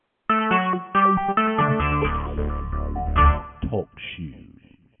shoes.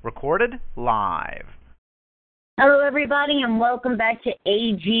 Recorded live. Hello, everybody, and welcome back to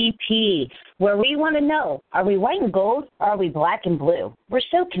AGP, where we want to know, are we white and gold, or are we black and blue? We're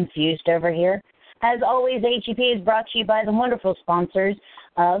so confused over here. As always, AGP is brought to you by the wonderful sponsors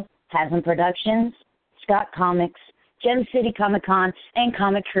of Haslam Productions, Scott Comics, Gem City Comic Con, and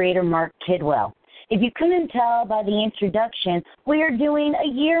comic creator Mark Kidwell. If you couldn't tell by the introduction, we are doing a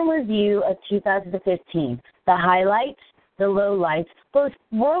year review of 2015, the highlights, the lowlights, both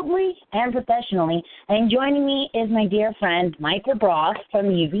worldly and professionally. And joining me is my dear friend Michael Boruff from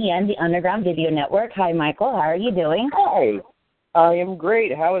UVN, the Underground Video Network. Hi, Michael. How are you doing? Hi. I am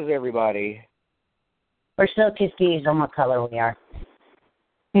great. How is everybody? We're so confused on what color we are.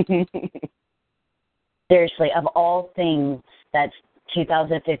 Seriously, of all things that's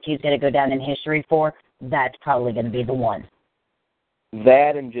 2015 is going to go down in history for, that's probably going to be the one.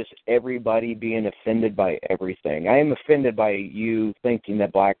 That and just everybody being offended by everything. I am offended by you thinking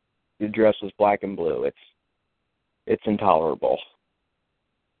that the dress was black and blue. It's intolerable.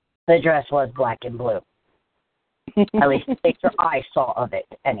 The dress was black and blue. At least the picture I saw of it,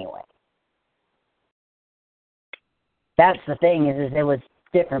 anyway. That's the thing is it was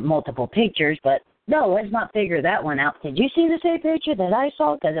different, multiple pictures, but no, let's not figure that one out. Did you see the same picture that I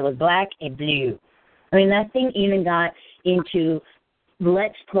saw? Because it was black and blue. I mean, that thing even got into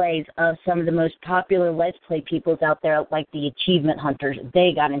Let's Plays of some of the most popular Let's Play peoples out there, like the Achievement Hunters.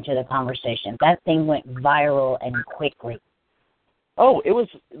 They got into the conversation. That thing went viral and quickly. Oh, it was.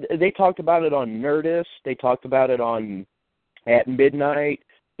 They talked about it on Nerdist. They talked about it on At Midnight,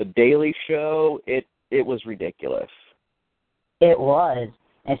 The Daily Show. It was ridiculous. It was.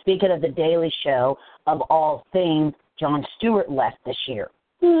 And speaking of The Daily Show, of all things, Jon Stewart left this year.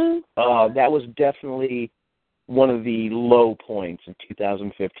 That was definitely one of the low points in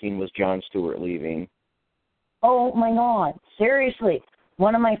 2015 was Jon Stewart leaving. Oh, my God. Seriously.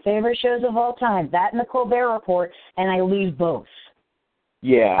 One of my favorite shows of all time. That and The Colbert Report, and I lose both.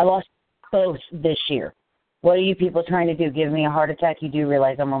 Yeah. I lost both this year. What are you people trying to do? Give me a heart attack? You do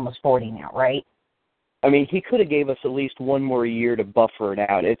realize I'm almost 40 now, right? I mean, he could have gave us at least one more year to buffer it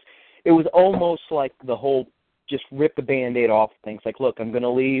out. It was almost like the whole just rip the Band-Aid off things. Like, look, I'm going to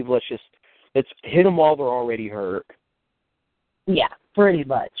leave. Let's hit them while they're already hurt. Yeah, pretty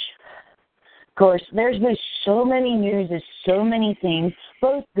much. Of course, there's been so many news, there's so many things,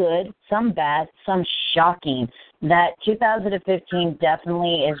 both good, some bad, some shocking, that 2015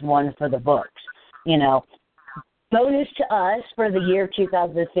 definitely is one for the books. You know, bonus to us for the year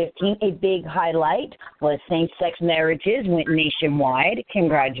 2015, a big highlight was same-sex marriages went nationwide.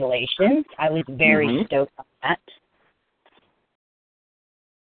 Congratulations. I was very stoked on that.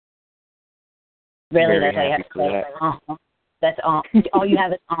 Really, Very that's all you have to say? that. That's all you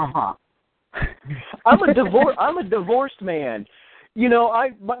have is I'm a divorced man. You know,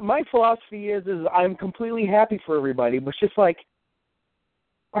 my philosophy is I'm completely happy for everybody, but it's just like,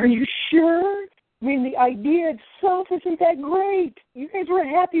 are you sure? I mean, the idea itself isn't that great. You guys were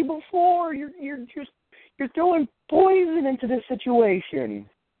happy before. You're throwing poison into this situation.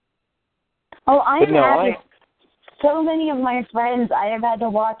 Oh, I'm happy. So many of my friends I have had to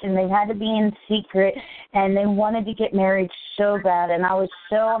watch, and they've had to be in secret, and they wanted to get married so bad, and I was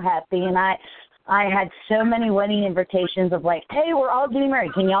so happy, and I had so many wedding invitations of like, hey, we're all getting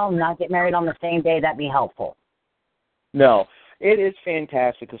married. Can y'all not get married on the same day? That'd be helpful. No. It is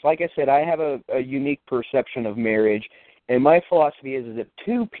fantastic because, like I said, I have a unique perception of marriage, and my philosophy is if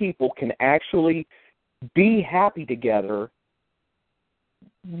two people can actually be happy together,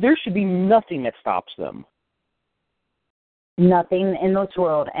 there should be nothing that stops them. Nothing in this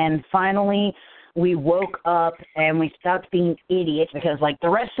world. And finally, we woke up and we stopped being idiots because, like, the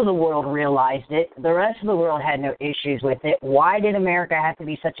rest of the world realized it. The rest of the world had no issues with it. Why did America have to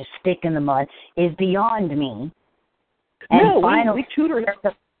be such a stick in the mud is beyond me. And no, finally,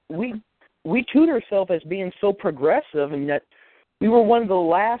 we toot ourselves as being so progressive, and that we were one of the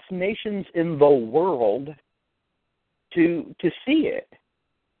last nations in the world to see it.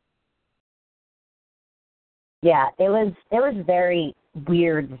 Yeah, it was very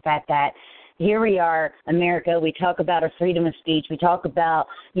weird, the fact that here we are, America, we talk about our freedom of speech, we talk about,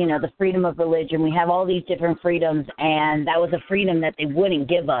 you know, the freedom of religion, we have all these different freedoms, and that was a freedom that they wouldn't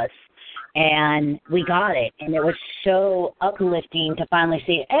give us. And we got it, and it was so uplifting to finally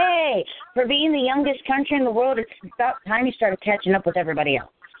see, hey, for being the youngest country in the world, it's about time you started catching up with everybody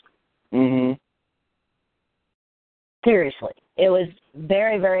else. Mm-hmm. Seriously, it was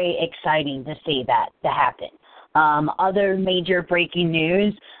very, very exciting to see that to happen. Other major breaking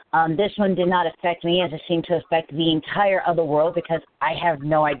news, This one did not affect me as it seemed to affect the entire other world because I have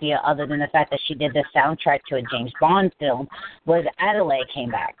no idea other than the fact that she did the soundtrack to a James Bond film was Adelaide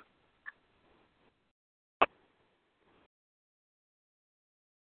came back.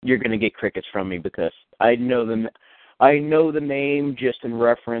 You're going to get crickets from me because I know the name just in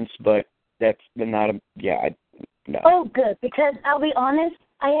reference, but that's not a, no. Oh, good, because I'll be honest,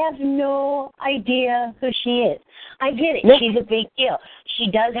 I have no idea who she is. I get it. No. She's a big deal.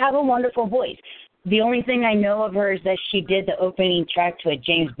 She does have a wonderful voice. The only thing I know of her is that she did the opening track to a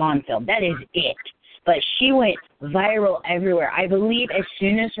James Bond film. That is it. But she went viral everywhere. I believe as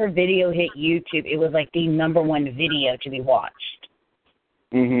soon as her video hit YouTube, it was like the #1 video to be watched.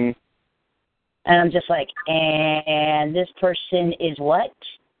 Mhm. And I'm just like, and this person is what?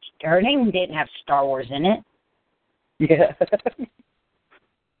 Her name didn't have Star Wars in it. Yeah.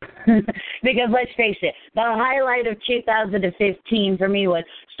 Because let's face it, the highlight of 2015 for me was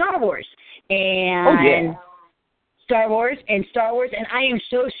Star Wars. And Star Wars, and I am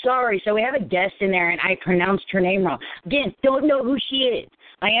so sorry. So we have a guest in there, and I pronounced her name wrong. Again, don't know who she is.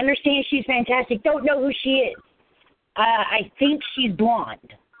 I understand she's fantastic. Don't know who she is. I think she's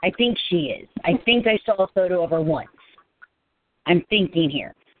blonde. I think she is. I think I saw a photo of her once. I'm thinking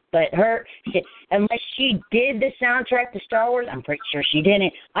here. But unless she did the soundtrack to Star Wars, I'm pretty sure she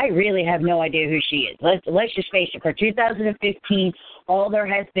didn't. I really have no idea who she is. Let's just face it. For 2015, all there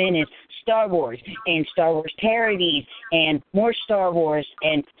has been is Star Wars and Star Wars parodies and more Star Wars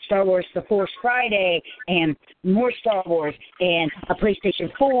and Star Wars The Force Friday and more Star Wars and a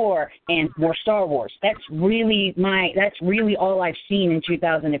PlayStation 4 and more Star Wars. That's really all I've seen in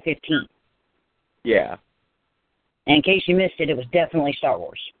 2015. Yeah. And in case you missed it, it was definitely Star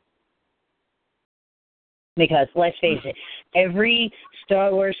Wars. Because, let's face it, every Star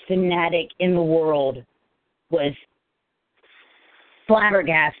Wars fanatic in the world was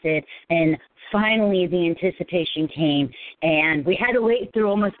flabbergasted, and finally the anticipation came, and we had to wait through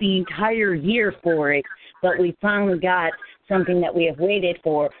almost the entire year for it, but we finally got something that we have waited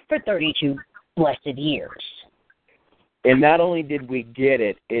for 32 blessed years. And not only did we get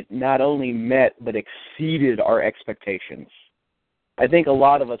it, it not only met but exceeded our expectations. I think a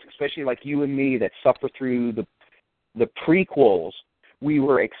lot of us, especially like you and me that suffer through the prequels, we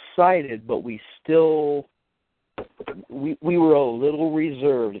were excited, but we still we were a little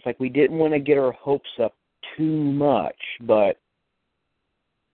reserved. It's like we didn't want to get our hopes up too much, but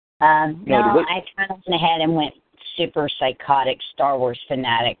I kind of went ahead and went super psychotic Star Wars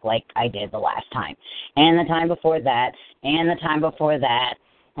fanatic like I did the last time, and the time before that, and the time before that,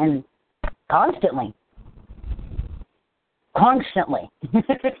 and constantly.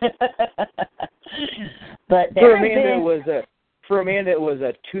 But for a man that was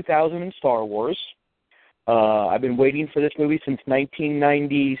a 2000 in Star Wars, I've been waiting for this movie since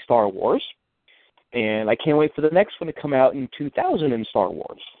 1990 Star Wars, and I can't wait for the next one to come out in 2000 in Star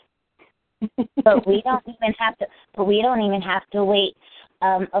Wars. But we don't even have to wait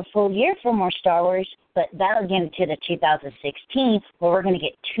a full year for more Star Wars. But that'll get into the 2016 where we're going to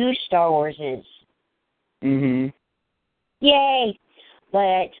get 2 Star Warses. Mhm. Yay!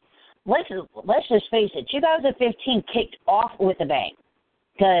 But let's just face it, 2015 kicked off with a bang.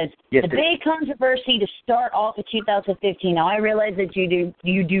 Because the big controversy to start off of 2015, now I realize that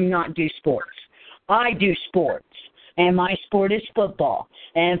you do not do sports. I do sports, and my sport is football.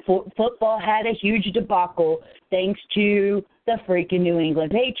 And football had a huge debacle thanks to the freaking New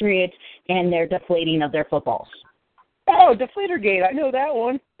England Patriots and their deflating of their footballs. Oh, Deflatorgate, I know that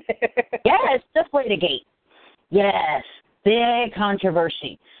one. Yes, Deflatorgate. Yes. Big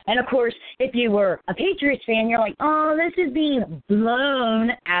controversy. And, of course, if you were a Patriots fan, you're like, oh, this is being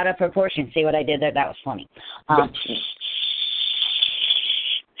blown out of proportion. See what I did there? That was funny.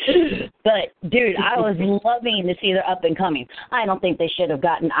 But, dude, I was loving to see their up and coming. I don't think they should have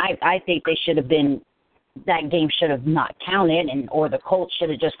gotten – I think they should have been – that game should have not counted, or the Colts should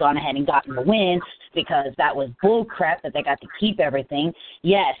have just gone ahead and gotten the win because that was bull crap that they got to keep everything.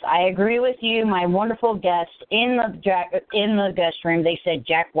 Yes, I agree with you. My wonderful guest in the guest room, they said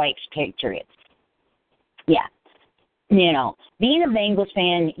Jack White's Patriots. Yeah. You know, being a Bengals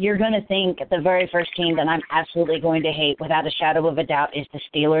fan, you're going to think the very first team that I'm absolutely going to hate without a shadow of a doubt is the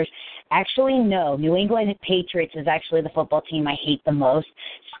Steelers. Actually, no. New England Patriots is actually the football team I hate the most.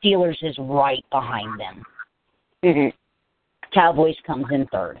 Steelers is right behind them. Mm-hmm. Cowboys comes in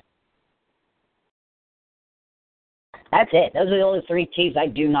third. That's it. Those are the only 3 teams I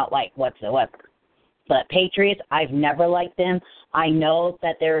do not like whatsoever. But Patriots, I've never liked them. I know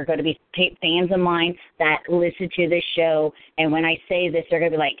that there are going to be fans of mine that listen to this show, and when I say this, they're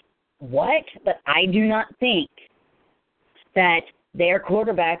going to be like, what? But I do not think that their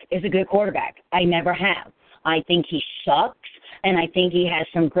quarterback is a good quarterback. I never have. I think he sucks, and I think he has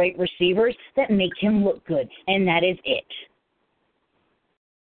some great receivers that make him look good, and that is it.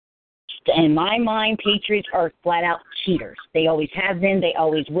 In my mind, Patriots are flat-out cheaters. They always have been, they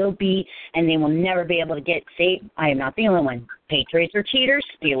always will be, and they will never be able to get saved. I am not the only one. Patriots are cheaters,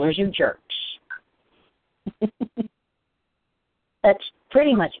 Steelers are jerks. That's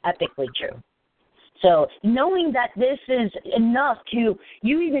pretty much epically true. So knowing that this is enough to,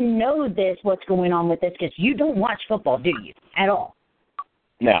 you even know this, what's going on with this, because you don't watch football, do you, at all?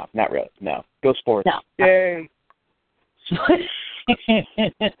 No, not really. No. Go sports. No. Yay.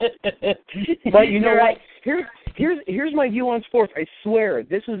 But you know what? Here's my view on sports. I swear,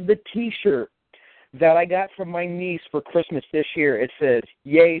 this is the T-shirt that I got from my niece for Christmas this year. It says,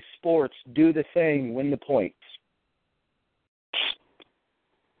 "Yay, sports, do the thing, win the points."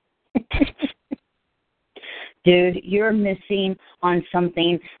 Dude, you're missing on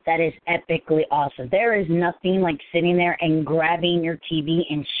something that is epically awesome. There is nothing like sitting there and grabbing your TV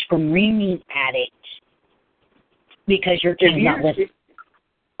and screaming at it because your team's not listening.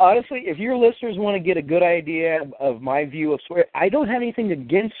 Honestly, if your listeners want to get a good idea of my view of sports, I don't have anything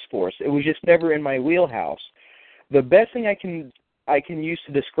against sports. It was just never in my wheelhouse. The best thing I can use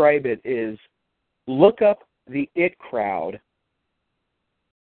to describe it is look up the It Crowd,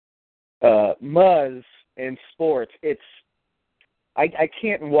 Muzz, and sports. I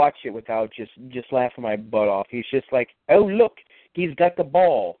can't watch it without just laughing my butt off. He's just like, oh, look, he's got the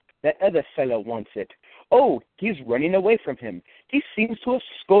ball. That other fellow wants it. Oh, he's running away from him. He seems to have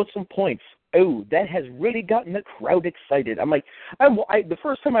scored some points. Oh, that has really gotten the crowd excited. I'm like, the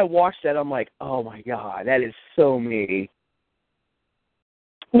first time I watched that, I'm like, oh, my God, that is so me.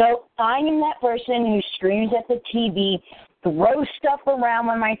 No, I am that person who screams at the TV, throws stuff around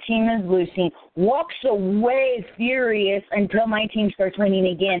when my team is losing, walks away furious until my team starts winning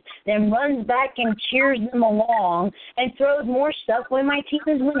again, then runs back and cheers them along and throws more stuff when my team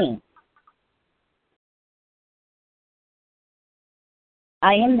is winning.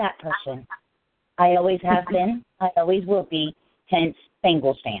 I am that person. I always have been. I always will be. Hence,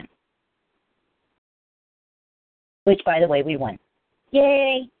 Bengals fan. Which, by the way, we won.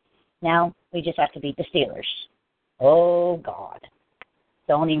 Yay! Now we just have to beat the Steelers. Oh, God.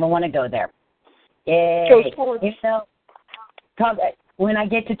 Don't even want to go there. Yay. You know, when I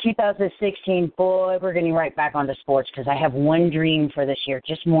get to 2016, boy, we're getting right back onto sports because I have one dream for this year.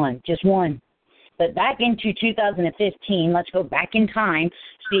 Just one. But back into 2015, let's go back in time.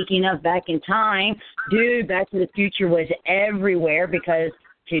 Speaking of back in time, dude, Back to the Future was everywhere because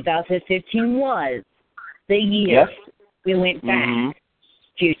 2015 was the year we went back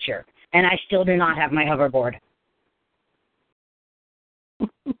future. And I still do not have my hoverboard.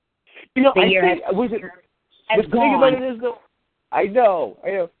 You know, the I year think, has, was it, has the gone. thing about it is, though, I know.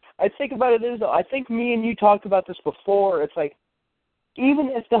 I think about it is, though, I think me and you talked about this before. It's like, even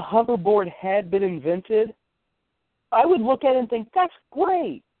if the hoverboard had been invented, I would look at it and think, that's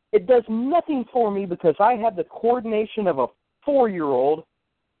great. It does nothing for me because I have the coordination of a 4-year-old.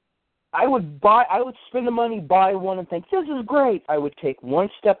 I would spend the money, buy one, and think, this is great. I would take one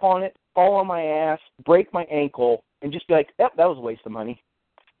step on it, fall on my ass, break my ankle, and just be like, yep, that was a waste of money.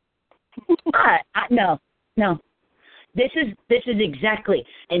 No. This is exactly,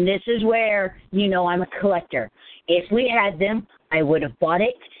 and this is where, you know, I'm a collector. If we had them, I would have bought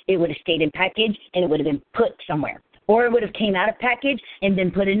it, it would have stayed in package, and it would have been put somewhere. Or it would have came out of package and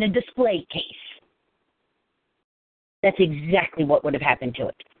been put in a display case. That's exactly what would have happened to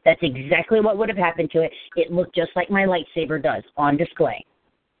it. It looked just like my lightsaber does, on display.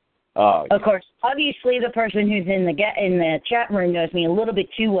 Oh, yeah. Of course, obviously the person who's in the chat room knows me a little bit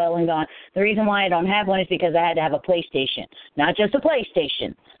too well and gone, the reason why I don't have one is because I had to have a PlayStation. Not just a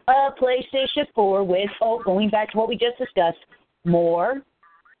PlayStation. A PlayStation 4 with, going back to what we just discussed, more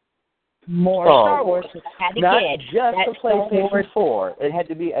Star Wars. I had to not get just that a PlayStation 4. It had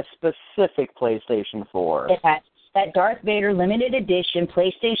to be a specific PlayStation 4. It had that Darth Vader limited edition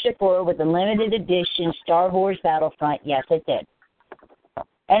PlayStation 4 with the limited edition Star Wars Battlefront. Yes, it did.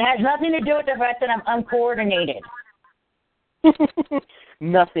 And it has nothing to do with the fact that I'm uncoordinated.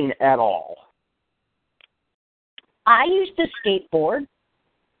 Nothing at all. I used to skateboard,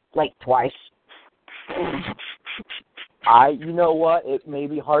 like twice. You know what? It may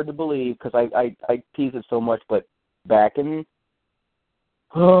be hard to believe because I tease it so much, but back in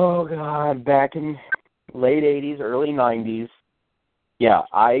late 80s, early 90s, yeah,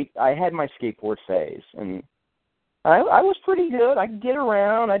 I had my skateboard phase, and I was pretty good. I could get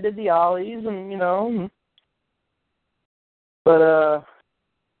around. I did the ollies, and, you know. But,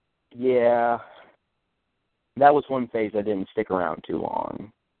 yeah. that was one phase I didn't stick around too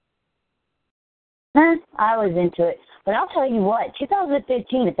long. I was into it. But I'll tell you what,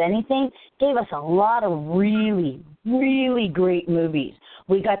 2015, if anything, gave us a lot of really, really great movies.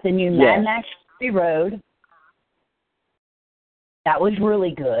 We got the new Mad Max Fury Road. That was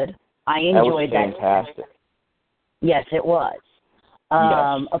really good. I enjoyed that. That was fantastic. Yes, it was.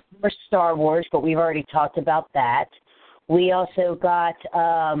 Of course, Star Wars, but we've already talked about that. We also got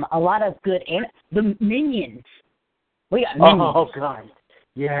a lot of good... the Minions. We got Minions. Oh, God.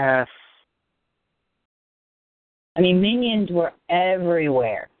 Yes. I mean, Minions were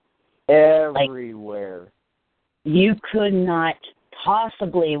everywhere. Everywhere. Like, you could not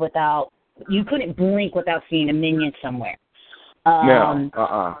possibly you couldn't blink without seeing a Minion somewhere.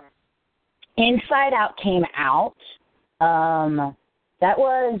 No. Inside Out came out. That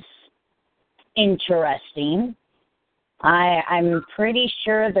was interesting. I'm pretty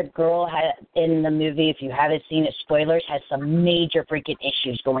sure the girl in the movie, if you haven't seen it, spoilers, has some major freaking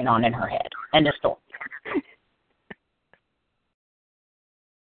issues going on in her head. End of story.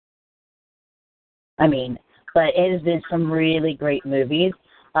 I mean, but it has been some really great movies.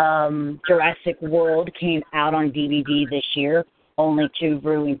 Jurassic World came out on DVD this year, only to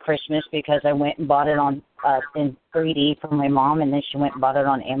ruin Christmas because I went and bought it on in 3D for my mom, and then she went and bought it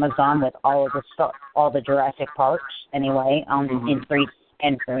on Amazon with all of the stuff, all the Jurassic Parks anyway, in 3D,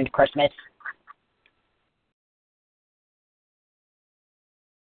 and ruined Christmas.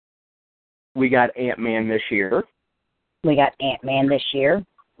 We got Ant-Man this year.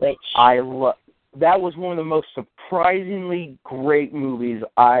 Which I love. That was one of the most surprisingly great movies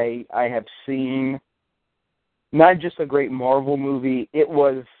I have seen. Not just a great Marvel movie. It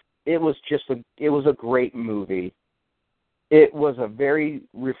was a great movie. It was a very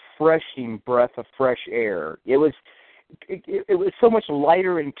refreshing breath of fresh air. It was so much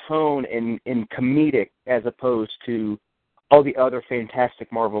lighter in tone and comedic as opposed to all the other fantastic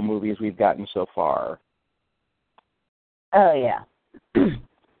Marvel movies we've gotten so far. Oh yeah.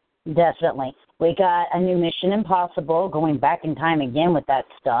 Definitely. We got a new Mission Impossible, going back in time again with that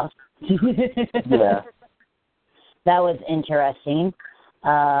stuff. Yeah. That was interesting.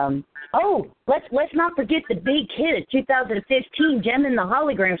 Let's not forget the big hit of 2015, Gem and the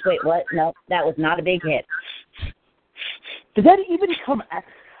Holograms. Wait, what? No, that was not a big hit. Did that even come out?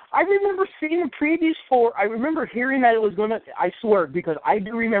 I remember seeing the previews for, I remember hearing that it was going to, I swear, because I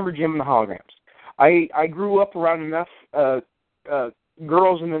do remember Gem and the Holograms. I grew up around enough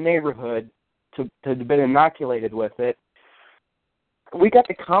girls in the neighborhood to have been inoculated with it. We got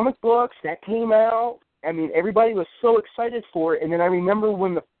the comic books that came out. I mean, everybody was so excited for it. And then I remember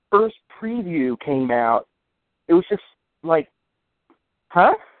when the first preview came out, it was just like,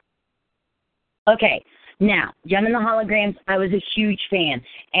 huh? Okay. Now, Gem and the Holograms, I was a huge fan,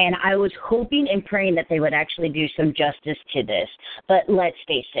 and I was hoping and praying that they would actually do some justice to this. But let's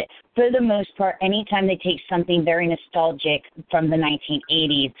face it, for the most part, anytime they take something very nostalgic from the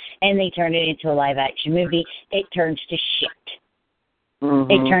 1980s and they turn it into a live-action movie, it turns to shit. Mm-hmm.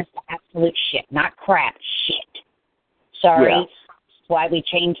 It turns to absolute shit, not crap, shit. Sorry. Yeah. That's why we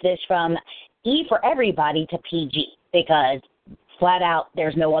changed this from E for everybody to PG, because flat out,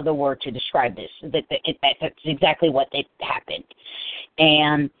 there's no other word to describe this. That's exactly what happened.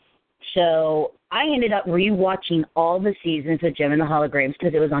 And so I ended up rewatching all the seasons of Gem and the Holograms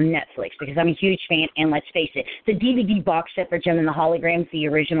because it was on Netflix, because I'm a huge fan. And let's face it, the DVD box set for Gem and the Holograms, the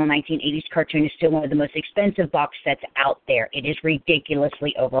original 1980s cartoon, is still one of the most expensive box sets out there. It is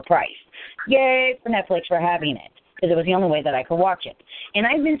ridiculously overpriced. Yay for Netflix for having it, because it was the only way that I could watch it. And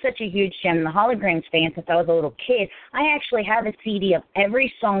I've been such a huge Gem and the Holograms fan since I was a little kid. I actually have a CD of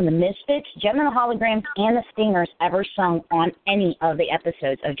every song the Misfits, Gem and the Holograms, and the Stingers ever sung on any of the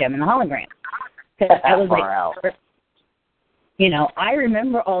episodes of Gem and the Holograms. Because I was like, you know, I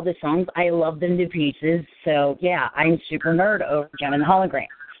remember all the songs. I love them to pieces. So, yeah, I'm super nerd over Gem and the Holograms.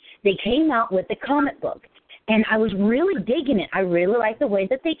 They came out with the comic book. And I was really digging it. I really liked the way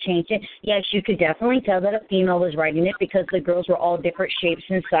that they changed it. Yes, you could definitely tell that a female was writing it because the girls were all different shapes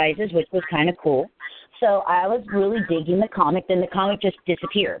and sizes, which was kind of cool. So I was really digging the comic. Then the comic just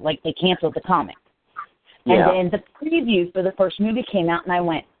disappeared. Like, they canceled the comic. Yeah. And then the preview for the first movie came out, and I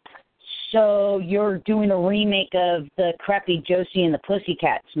went, so you're doing a remake of the crappy Josie and the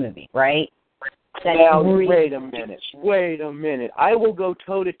Pussycats movie, right? Now, wait a minute. I will go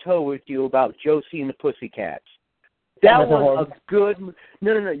toe-to-toe with you about Josie and the Pussycats. That was a good...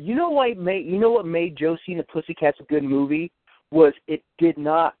 No. You know what made Josie and the Pussycats a good movie? Was it did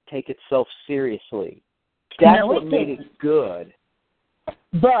not take itself seriously. That's what made it good.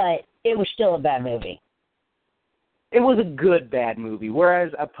 But it was still a bad movie. It was a good bad movie,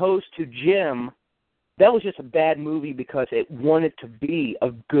 whereas opposed to Jim, that was just a bad movie because it wanted to be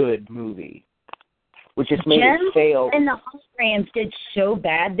a good movie, which just made it fail. And the Holograms did so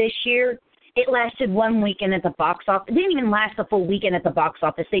bad this year. It lasted one weekend at the box office. It didn't even last a full weekend at the box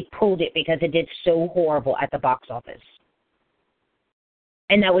office. They pulled it because it did so horrible at the box office.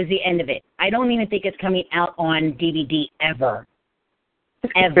 And that was the end of it. I don't even think it's coming out on DVD ever.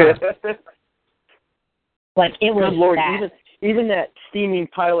 Ever. Like, it was good Lord, bad. Even that steaming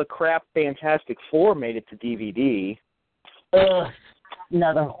pile of crap Fantastic Four made it to DVD. Ugh.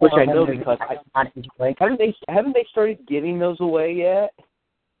 Another horrible which I know movie. because haven't they started giving those away yet?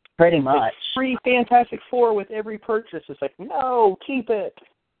 Pretty much. It's free Fantastic Four with every purchase. It's like, no, keep it.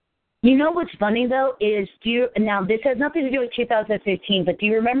 You know what's funny, though, is now this has nothing to do with 2015, but do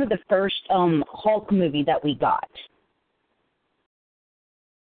you remember the first Hulk movie that we got?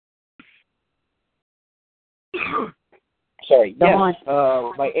 Sorry, yes,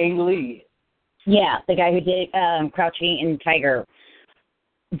 by Ang Lee. Yeah, the guy who did Crouching Tiger.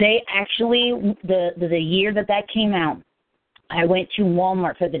 They actually, the year that came out, I went to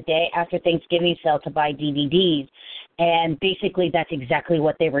Walmart for the day after Thanksgiving sale to buy DVDs, and basically that's exactly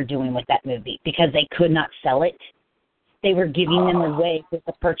what they were doing with that movie because they could not sell it. They were giving them away with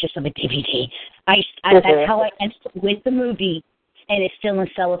the purchase of a DVD. That's how I ended up with the movie, and it's still in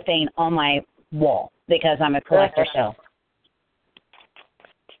cellophane on my wall because I'm a collector, so.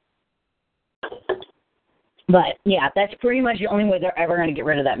 But, yeah, that's pretty much the only way they're ever going to get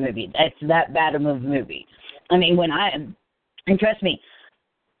rid of that movie. That's that bad of a movie. I mean, and trust me,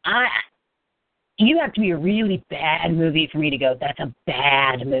 you have to be a really bad movie for me to go, that's a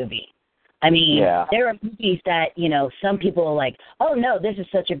bad movie. I mean, There are movies that, some people are like, oh, no, this is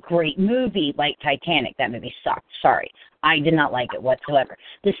such a great movie, like Titanic. That movie sucked. Sorry. I did not like it whatsoever.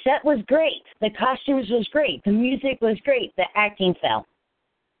 The set was great. The costumes was great. The music was great. The acting fell.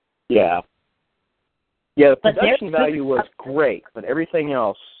 Yeah. Yeah, the production value was great, but everything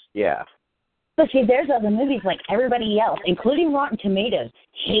else, yeah. But see, there's other movies like everybody else, including Rotten Tomatoes,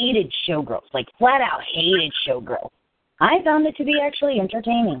 hated Showgirls, like flat out hated Showgirls. I found it to be actually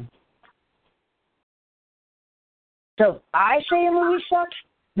entertaining. So if I say a movie sucks,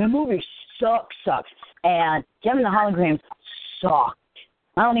 the movie sucks. And Gem and the Holograms sucked.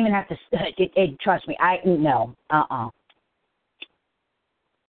 I don't even have to, trust me, no.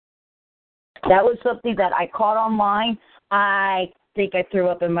 That was something that I caught online. I think I threw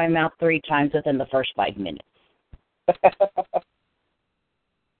up in my mouth 3 times within the first 5 minutes.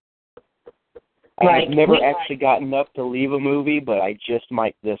 I've never actually gotten up to leave a movie, but I just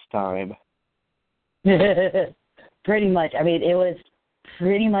might this time. Pretty much. I mean, it was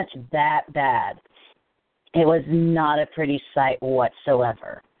pretty much that bad. It was not a pretty sight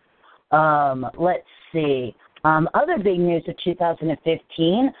whatsoever. Let's see. Other big news of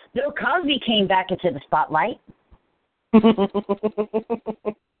 2015, Bill Cosby came back into the spotlight.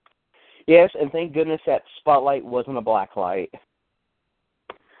 Yes, and thank goodness that spotlight wasn't a black light.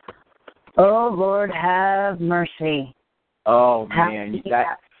 Oh, Lord, have mercy. Oh, man.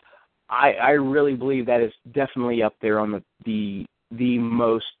 I really believe that is definitely up there on the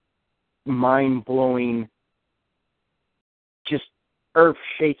most mind-blowing, just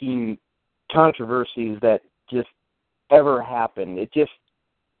earth-shaking controversies that just ever happened. It just,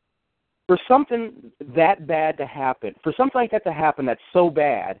 for something that bad to happen, for something like that to happen that's so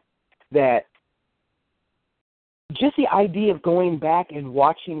bad that just the idea of going back and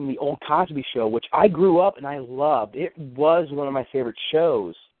watching the old Cosby Show, which I grew up and I loved, it was one of my favorite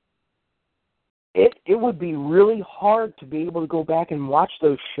shows. It would be really hard to be able to go back and watch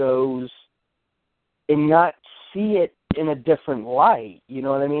those shows and not see it in a different light. You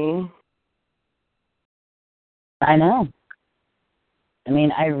know what I mean? I know. I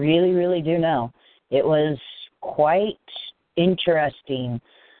mean, I really, really do know. It was quite interesting,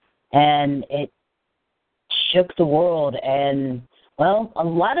 and it shook the world, and, well, a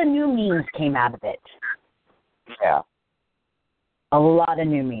lot of new memes came out of it. Yeah. A lot of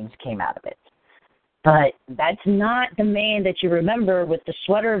new memes came out of it. But that's not the man that you remember with the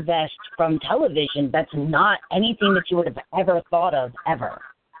sweater vest from television. That's not anything that you would have ever thought of, ever.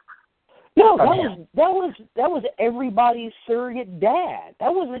 No, that was everybody's surrogate dad.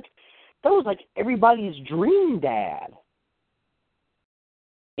 That was like everybody's dream dad.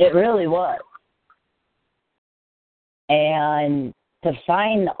 It really was. And to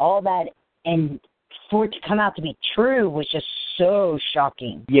find all that and for it to come out to be true was just so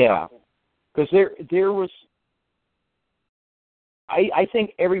shocking. Yeah, because there was. I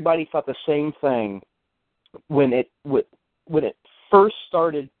think everybody thought the same thing when it first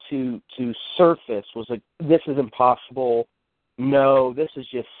started to surface. Was like, this is impossible. No, this is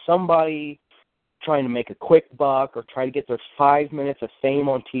just somebody trying to make a quick buck or try to get their 5 minutes of fame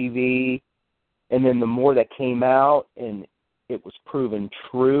on TV. And then the more that came out and it was proven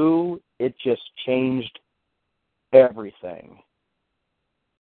true, it just changed everything.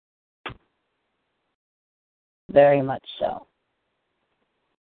 Very much so.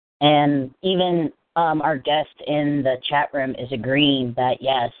 And even our guest in the chat room is agreeing that,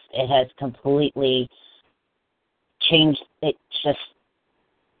 yes, it has completely changed. It just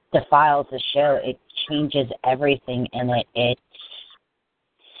defiles the show. It changes everything in it.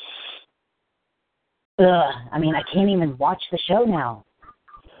 I mean, I can't even watch the show now.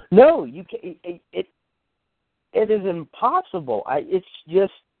 No, you can. It is impossible. It's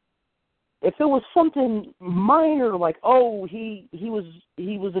just, if it was something minor like, oh, he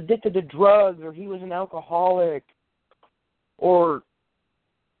was addicted to drugs, or he was an alcoholic, or,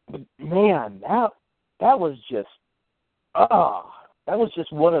 man, that was just that was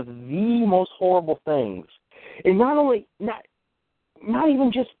just one of the most horrible things. And not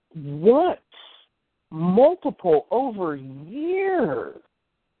even just once, multiple over years.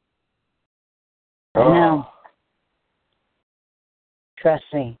 I know. Trust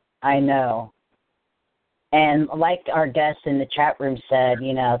me, I know. And like our guest in the chat room said,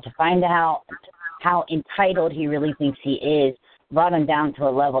 to find out how entitled he really thinks he is brought him down to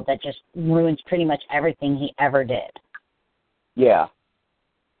a level that just ruins pretty much everything he ever did. Yeah.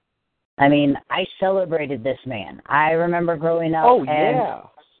 I mean, I celebrated this man. I remember growing up and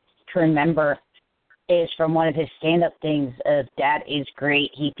to remember is from one of his stand-up things of Dad is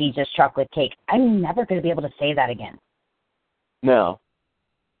great, he feeds us chocolate cake. I'm never going to be able to say that again. No.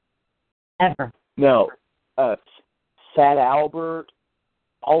 Ever. No. Fat Albert,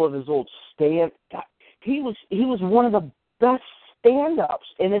 all of his old he was one of the best stand-ups,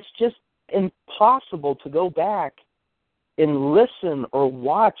 and it's just impossible to go back and listen or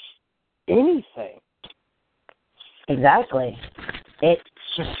watch anything. Exactly. It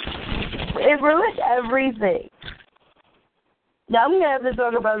ruins everything. Now I'm going to have to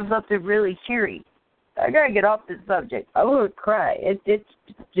talk about something really cheery. I got to get off this subject. I'm going to cry. It's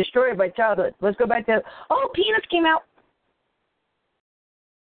destroyed my childhood. Let's go back to, Peanuts came out.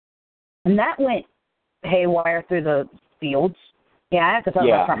 And that went haywire through the fields. Yeah, I have to talk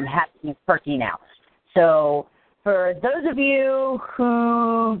about something happening in Turkey now. So for those of you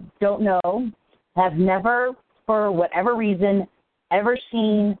who don't know, have never, for whatever reason, ever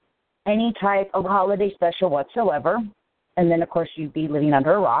seen any type of holiday special whatsoever, and then, of course, you'd be living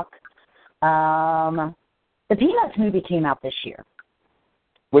under a rock, the Peanuts movie came out this year.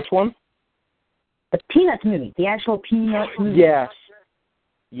 Which one? The Peanuts movie, the actual Peanuts movie.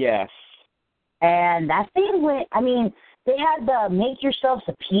 Yes. And that thing went, they had the Make Yourselves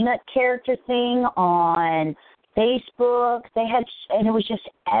a Peanut character thing on Facebook. And it was just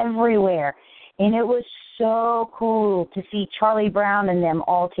everywhere. And it was so cool to see Charlie Brown and them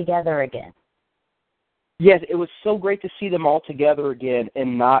all together again. Yes, it was so great to see them all together again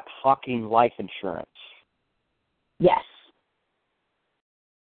and not hawking life insurance. Yes.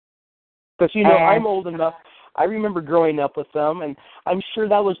 Because, I'm old enough. I remember growing up with them, and I'm sure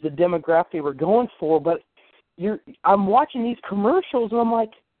that was the demographic they were going for, but I'm watching these commercials, and I'm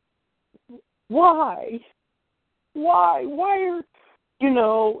like, why? Why are,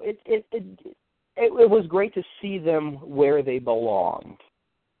 it was great to see them where they belonged.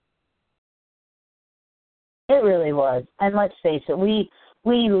 It really was. And let's face it, we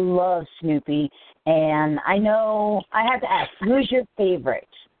love Snoopy, and I know I have to ask, who's your favorite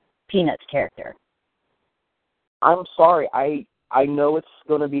Peanuts character? I'm sorry, I know it's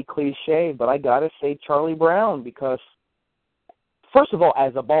going to be cliche, but I got to say Charlie Brown because, first of all,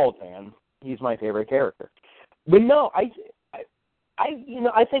 as a bald man, he's my favorite character. But no, I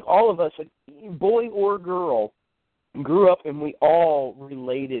think all of us, boy or girl, grew up and we all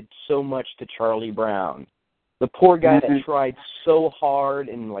related so much to Charlie Brown. The poor guy that tried so hard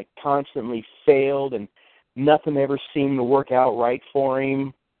and constantly failed and nothing ever seemed to work out right for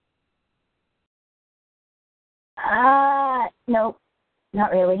him. Nope,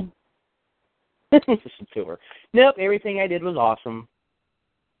 not really. Listen to her. Nope, everything I did was awesome.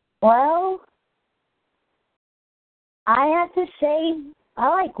 Well, I have to say, I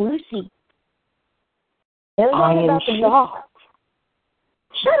like Lucy. I am shocked.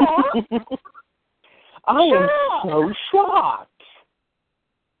 Shut up. I am so shocked.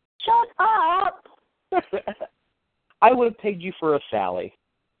 Shut up. I would have pegged you for a Sally.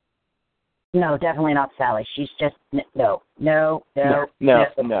 No, definitely not Sally. She's just, no, hell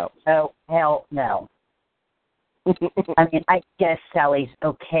no. I guess Sally's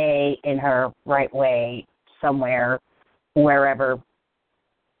okay in her right way somewhere, wherever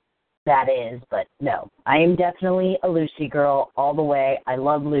that is, but no. I am definitely a Lucy girl all the way. I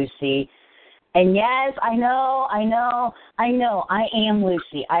love Lucy. And yes, I know, I am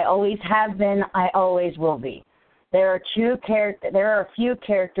Lucy. I always have been, I always will be. There are a few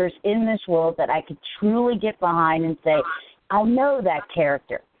characters in this world that I could truly get behind and say, I know that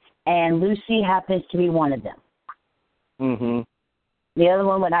character. And Lucy happens to be one of them. Mhm. The other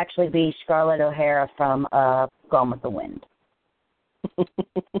one would actually be Scarlett O'Hara from Gone with the Wind.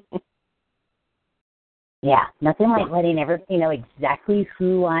 Yeah, nothing like letting everybody know exactly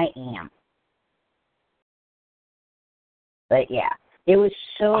who I am. But yeah, it was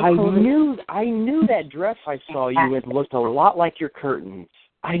so cool. I knew that dress I saw you in looked a lot like your curtains.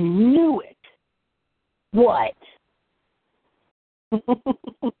 I knew it. What?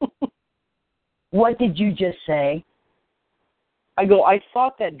 What did you just say? I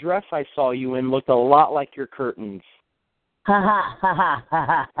thought that dress I saw you in looked a lot like your curtains. Ha ha ha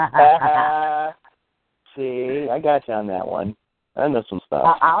ha ha ha. See, I got you on that one. I know some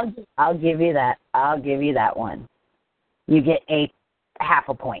stuff. I'll give you that. I'll give you that one. You get half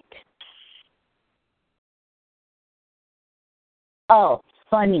a point. Oh,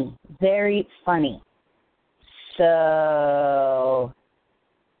 funny. Very funny. So,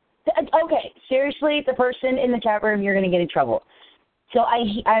 okay, seriously, the person in the chat room, you're going to get in trouble. So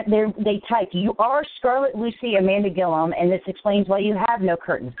they typed, you are Scarlet Lucy Amanda Gillum, and this explains why you have no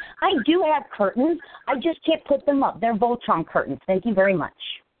curtains. I do have curtains. I just can't put them up. They're Voltron curtains. Thank you very much.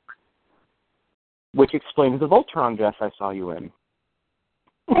 Which explains the Voltron dress I saw you in.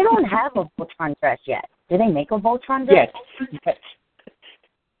 They don't have a Voltron dress yet. Do they make a Voltron dress? Yes.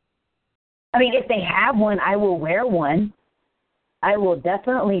 I mean, if they have one, I will wear one. I will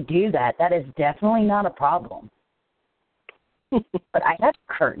definitely do that. That is definitely not a problem. But I have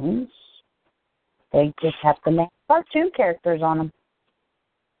curtains. They just have to make cartoon characters on them.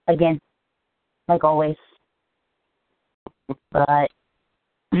 Again, like always. But,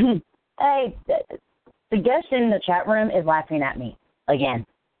 hey, the guest in the chat room is laughing at me. Again.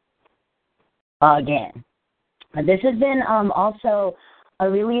 This has been also a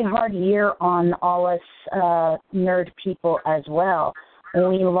really hard year on all us nerd people as well.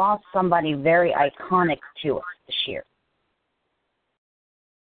 We lost somebody very iconic to us this year.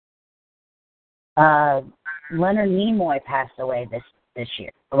 Leonard Nimoy passed away this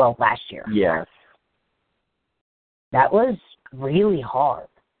year. Well, last year. Yes. That was really hard.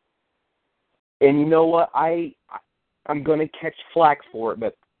 And you know what? I'm going to catch flack for it,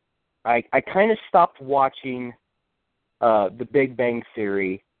 but I kind of stopped watching The Big Bang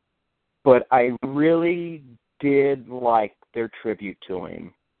Theory, but I really did like their tribute to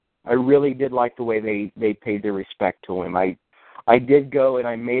him. I really did like the way they paid their respect to him. I did go and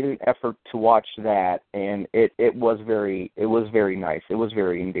I made an effort to watch that, and it was very nice. It was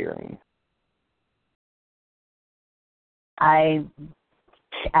very endearing.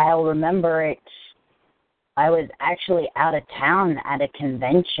 I'll remember it. I was actually out of town at a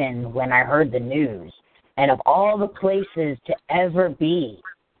convention when I heard the news. And of all the places to ever be,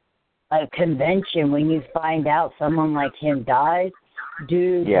 a convention when you find out someone like him dies,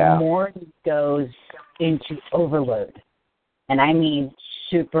 dude, yeah. The morning goes into overload. And I mean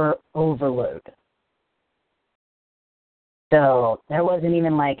super overload. So there wasn't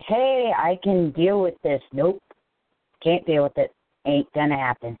even like, hey, I can deal with this. Nope. Can't deal with it. Ain't gonna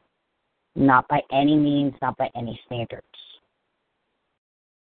happen. Not by any means, not by any standards.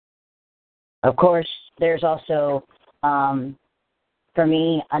 Of course, there's also, for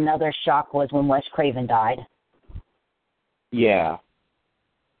me, another shock was when Wes Craven died. Yeah.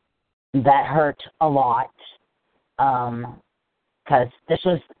 That hurt a lot. Because this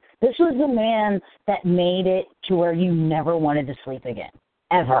was the man that made it to where you never wanted to sleep again.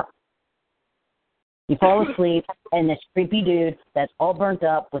 Ever. You fall asleep, and this creepy dude that's all burnt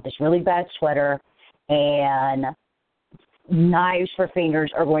up with this really bad sweater and knives for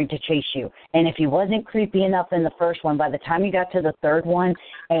fingers are going to chase you. And if he wasn't creepy enough in the first one, by the time you got to the third one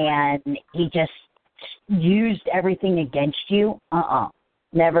and he just used everything against you,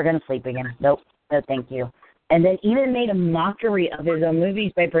 never going to sleep again. Nope. No, thank you. And then even made a mockery of his own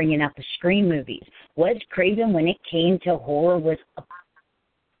movies by bringing out the Scream movies. Wes Craven, when it came to horror, was a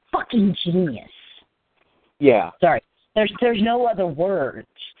fucking genius. Yeah. Sorry. There's no other words.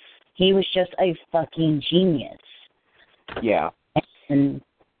 He was just a fucking genius. Yeah. And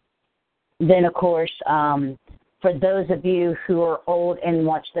then, of course, for those of you who are old and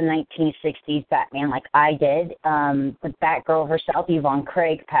watched the 1960s Batman like I did, the Batgirl herself, Yvonne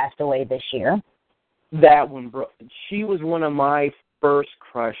Craig, passed away this year. That one, bro. She was one of my first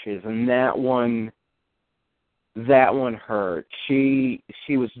crushes, and that one hurt. She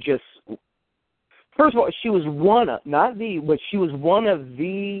was just first of all, she was one of, not the, but she was one of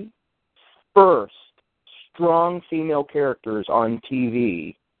the first strong female characters on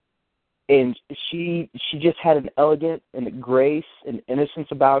TV. And she just had an elegance and a grace and innocence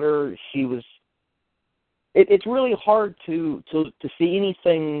about her. She was. It's really hard to see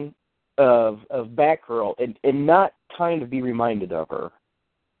anything of Batgirl and not kind of be reminded of her.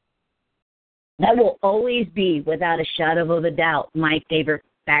 That will always be, without a shadow of a doubt, my favorite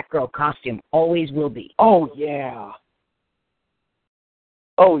Batgirl costume. Always will be. Oh yeah.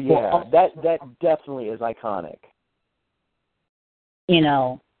 Oh yeah. Well, that definitely is iconic. You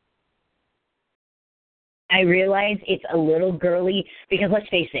know. I realize it's a little girly because, let's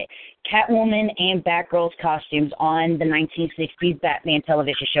face it, Catwoman and Batgirl's costumes on the 1960s Batman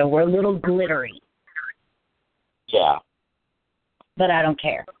television show were a little glittery. Yeah. But I don't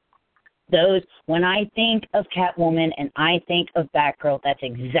care. When I think of Catwoman and I think of Batgirl, that's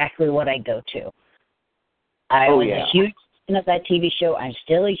exactly what I go to. I was a huge fan of that TV show. I'm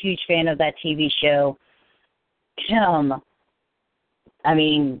still a huge fan of that TV show. I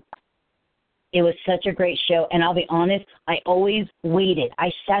mean, it was such a great show, and I'll be honest, I always waited.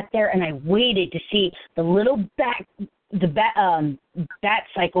 I sat there and I waited to see the little bat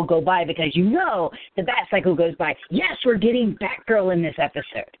cycle go by, because the bat cycle goes by. Yes, we're getting Batgirl in this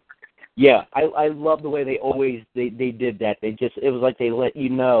episode. Yeah, I love the way they did that. It was like they let you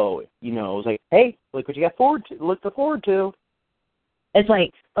know, it was like, hey, look what you got look forward to. It's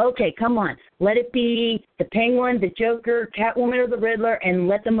like, okay, come on. Let it be the Penguin, the Joker, Catwoman, or the Riddler, and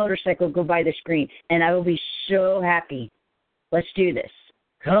let the motorcycle go by the screen. And I will be so happy. Let's do this.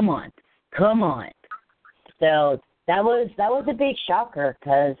 Come on. So that was a big shocker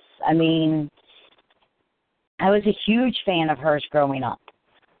because, I mean, I was a huge fan of hers growing up.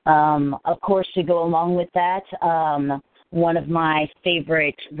 Of course, to go along with that, one of my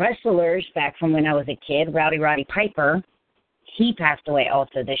favorite wrestlers back from when I was a kid, Roddy Piper, he passed away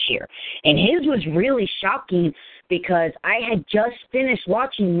also this year. And his was really shocking because I had just finished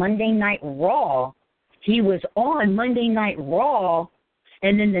watching Monday Night Raw. He was on Monday Night Raw,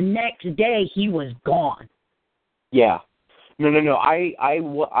 and then the next day he was gone. Yeah. No.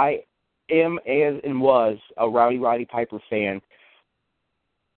 I am and was a Roddy Piper fan.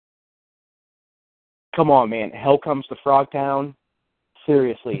 Come on, man. Hell Comes to Frogtown.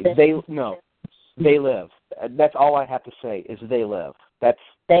 Seriously. They live. That's all I have to say is they live.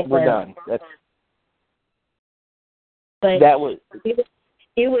 We're done.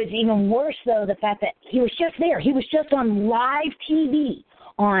 It was even worse, though, the fact that he was just there. He was just on live TV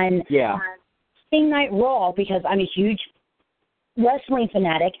on Monday Night Raw, because I'm a huge wrestling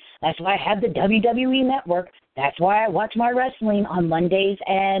fanatic. That's why I have the WWE Network. That's why I watch my wrestling on Mondays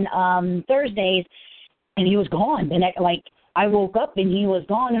and Thursdays. And he was gone. And I woke up and he was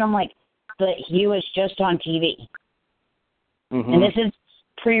gone, and I'm like, but he was just on TV. Mm-hmm. And this is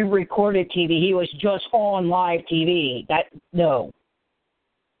pre-recorded TV. He was just on live TV. No.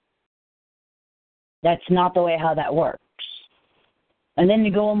 That's not the way how that works. And then to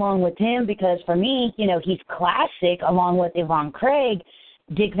go along with him, because for me, he's classic, along with Yvonne Craig,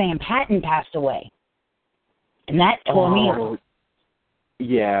 Dick Van Patten passed away. And that tore me up.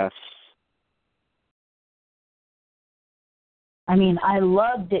 Yes. I mean, I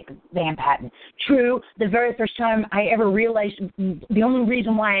love Dick Van Patten. True, the very first time I ever realized, the only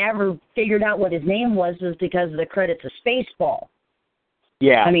reason why I ever figured out what his name was because of the credits of Spaceball.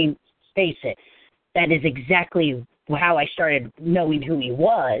 Yeah. I mean, face it, that is exactly how I started knowing who he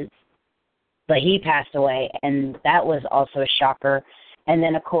was. But he passed away, and that was also a shocker. And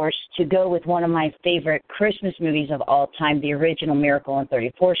then, of course, to go with one of my favorite Christmas movies of all time, the original Miracle on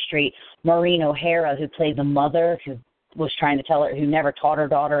 34th Street, Maureen O'Hara, who played the mother, who was trying to tell her, who never taught her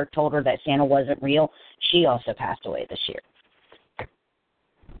daughter, told her that Santa wasn't real. She also passed away this year.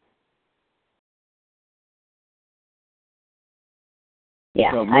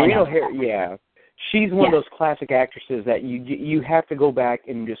 Yeah, no, Maureen O'Hara, she's one of those classic actresses that you have to go back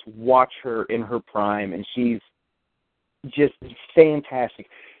and just watch her in her prime, and she's just fantastic.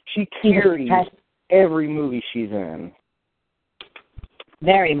 She carries every movie she's in.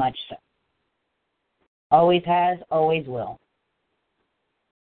 Very much so. Always has, always will.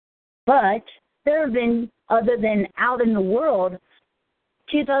 But there have been, other than out in the world,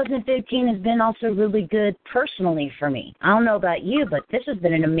 2015 has been also really good personally for me. I don't know about you, but this has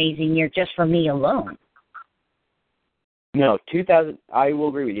been an amazing year just for me alone. No, I will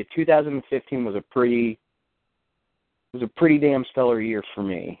agree with you. 2015 was a pretty damn stellar year for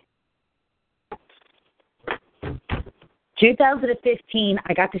me. 2015,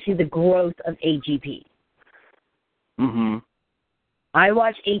 I got to see the growth of AGP. Mm-hmm. I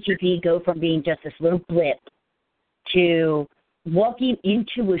watched AGP go from being just this little blip to walking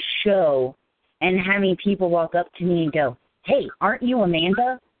into a show and having people walk up to me and go, "Hey, aren't you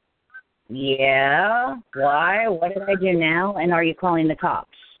Amanda?" "Yeah. Why? What did I do now? And are you calling the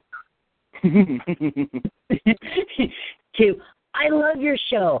cops?" To, "I love your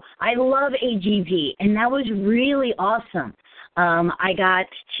show. I love AGP." And that was really awesome. I got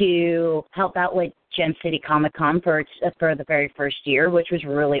to help out with Gem City Comic Con for the very first year, which was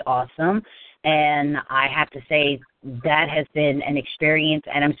really awesome. And I have to say that has been an experience,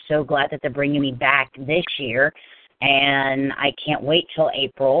 and I'm so glad that they're bringing me back this year. And I can't wait till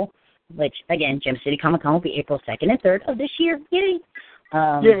April, which, again, Gem City Comic Con will be April 2nd and 3rd of this year. Yay!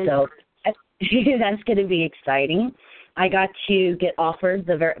 Yay. So that's going to be exciting. I got to get offered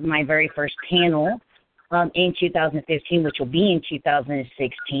my very first panel in 2015, which will be in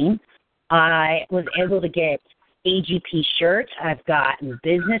 2016. I was able to get AGP shirts. I've gotten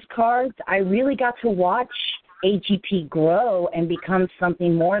business cards. I really got to watch AGP grow and become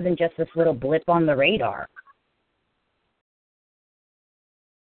something more than just this little blip on the radar.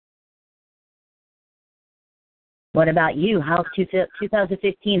 What about you? How's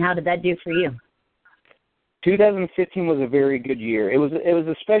 2015? How did that do for you? 2015 was a very good year. It was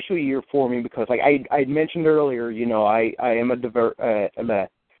a special year for me because, like I mentioned earlier, you know, I am a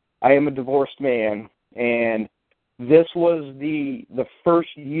divorced man, and this was the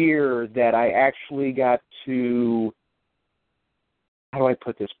first year that I actually got to, how do I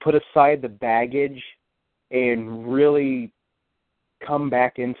put this, put aside the baggage and really come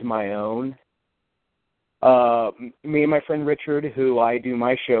back into my own. Me and my friend Richard, who I do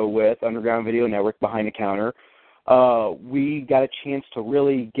my show with, Underground Video Network, Behind the Counter, we got a chance to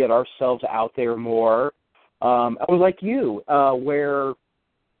really get ourselves out there more. I was like you, where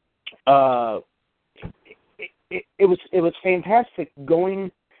it was fantastic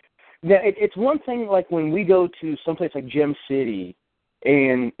going. It's one thing like when we go to someplace like Gem City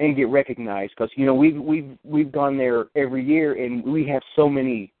and get recognized, because you know we've gone there every year and we have so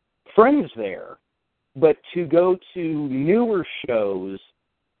many friends there. But to go to newer shows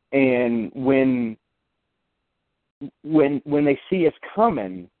and when they see us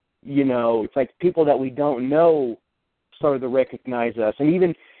coming, you know, it's like people that we don't know started to recognize us. And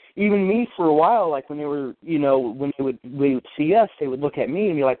even me for a while, like when they were, you know, when they would see us, they would look at me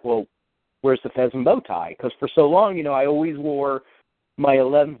and be like, "Well, where's the fez and bow tie?" Because for so long, you know, I always wore my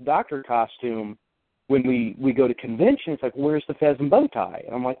 11th Doctor costume when we go to conventions. Like, where's the fez and bow tie?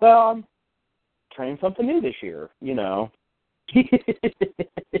 And I'm like, well, I'm trying something new this year, you know.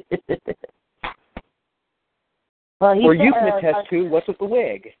 Well, or you can attest to what's with the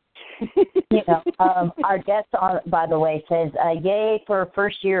wig. You know, our guest, by the way, says, "Yay for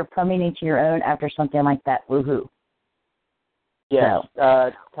first year of coming into your own after something like that. Woohoo!" Yes,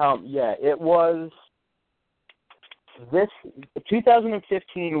 Tom. Yeah, it was. This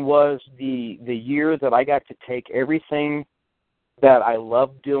 2015 was the year that I got to take everything that I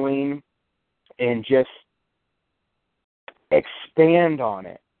loved doing and just expand on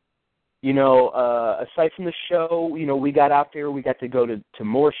it. You know, aside from the show, you know, we got out there, we got to go to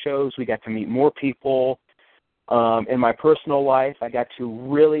more shows, we got to meet more people. In my personal life, I got to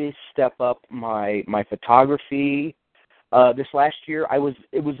really step up my photography. This last year,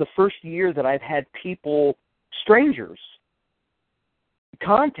 it was the first year that I've had people, strangers,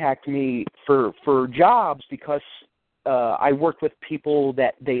 contact me for jobs because I worked with people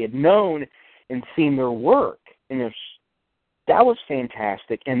that they had known and seen their work, and that was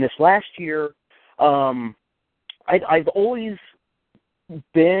fantastic. And this last year, I've always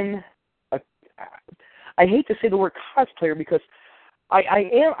been I hate to say the word cosplayer because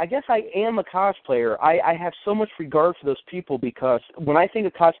I guess I am a cosplayer. I have so much regard for those people because when I think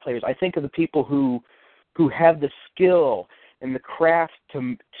of cosplayers, I think of the people who have the skill and the craft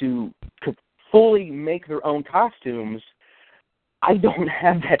to fully make their own costumes. I don't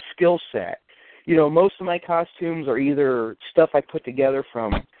have that skill set. You know, most of my costumes are either stuff I put together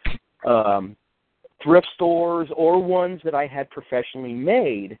from thrift stores or ones that I had professionally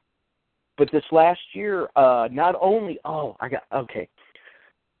made. But this last year, not only,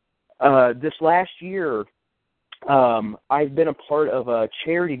 this last year, I've been a part of a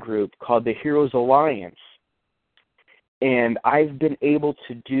charity group called the Heroes Alliance. And I've been able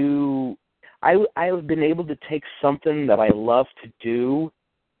to do, I've been able to take something that I love to do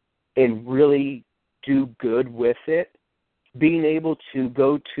and really do good with it. Being able to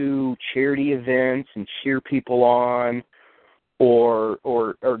go to charity events and cheer people on, or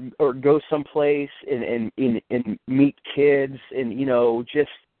go someplace and meet kids, and you know,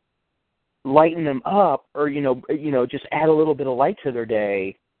 just lighten them up, or just add a little bit of light to their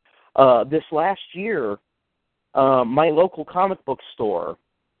day. This last year, my local comic book store,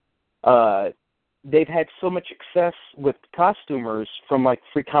 they've had so much success with costumers from like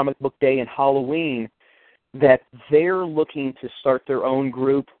Free Comic Book Day and Halloween that they're looking to start their own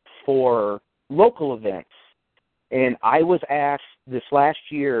group for local events. And I was asked this last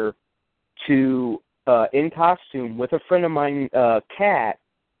year to, in costume, with a friend of mine, Kat,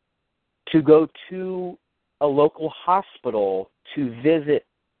 to go to a local hospital to visit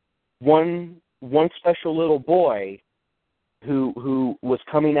one special little boy who was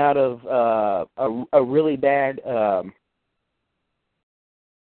coming out of a really bad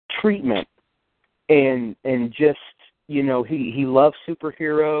treatment, and just he loves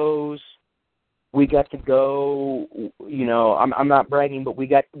superheroes. We got to go. I'm not bragging, but we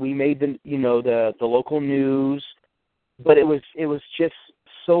made the local news. But it was just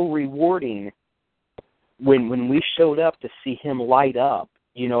so rewarding when we showed up to see him light up.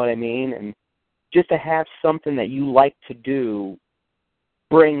 You know what I mean? And just to have something that you like to do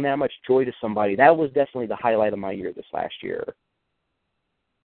bring that much joy to somebody, that was definitely the highlight of my year this last year.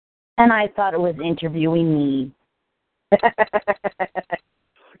 And I thought it was interviewing me.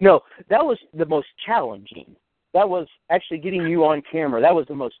 No, that was the most challenging. That was actually getting you on camera. That was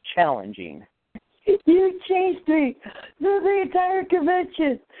the most challenging. You chased me through the entire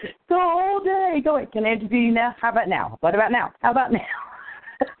convention, the whole day, going, can I interview you now? How about now? What about now? How about now?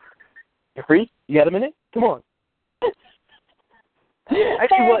 You free? You got a minute? Come on.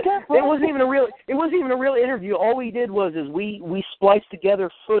 Actually, it wasn't even a real interview. All we did was we spliced together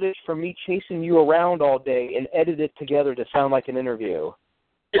footage from me chasing you around all day and edited it together to sound like an interview.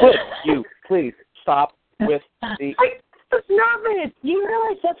 You please stop with the. Stop it! You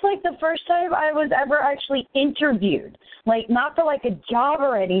realize that's like the first time I was ever actually interviewed. Like, not for like a job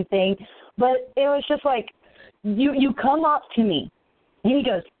or anything, but it was just like you come up to me and he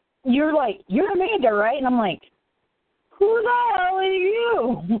goes, You're Amanda, right? And I'm like, who the hell are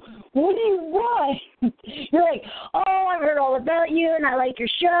you? What do you want? You're like, oh, I've heard all about you, and I like your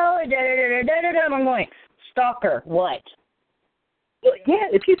show, and da-da-da-da-da-da. And I'm going, stalker, what? Well, yeah,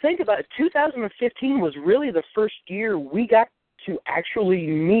 if you think about it, 2015 was really the first year we got to actually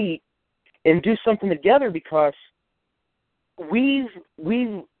meet and do something together, because we've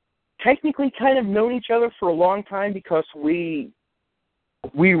technically kind of known each other for a long time, because we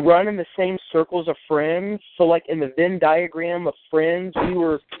run in the same circles of friends. So, like, in the Venn diagram of friends, we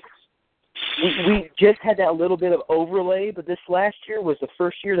just had that little bit of overlay. But this last year was the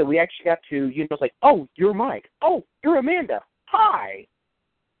first year that we actually got to, it's like, oh, you're Mike. Oh, you're Amanda. Hi.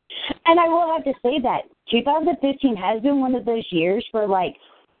 And I will have to say that 2015 has been one of those years where, like,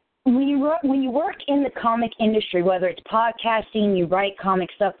 when you work in the comic industry, whether it's podcasting, you write comic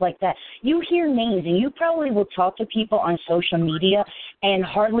stuff like that, you hear names, and you probably will talk to people on social media and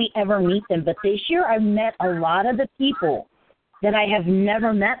hardly ever meet them. But this year I've met a lot of the people that I have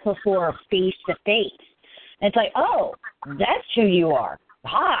never met before face to face. And it's like, oh, that's who you are.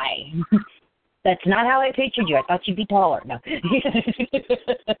 Hi. That's not how I pictured you. I thought you'd be taller. No.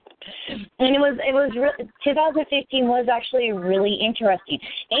 And it was 2015 was actually really interesting.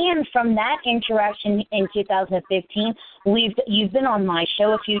 And from that interaction in 2015, you've been on my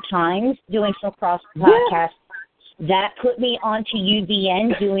show a few times doing some cross podcasts. That put me onto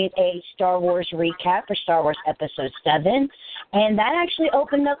UVN doing a Star Wars recap for Star Wars Episode 7. And that actually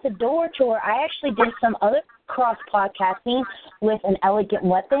opened up the door to where I actually did some other cross podcasting with An Elegant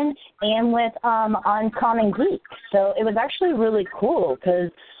Weapon and with Uncommon Geek. So it was actually really cool, because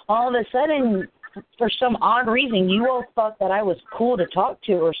all of a sudden, for some odd reason, you all thought that I was cool to talk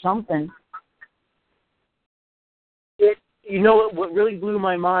to or something. What really blew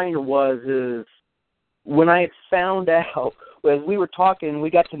my mind is when I had found out, as we were talking, we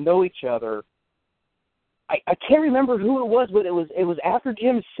got to know each other. I can't remember who it was, but it was after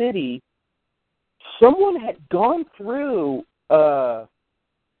Gym City. Someone had gone through, had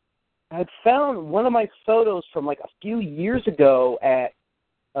found one of my photos from like a few years ago at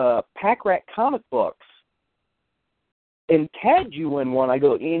Pack Rat Comic Books and tagged you in one. I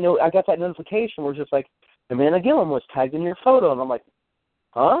go, I got that notification where it's just like, Amanda Gillum was tagged in your photo. And I'm like,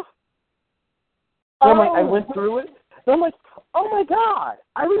 huh? And I went through it. And I'm like, oh my God,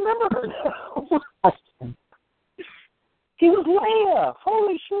 I remember her now. He was Leia.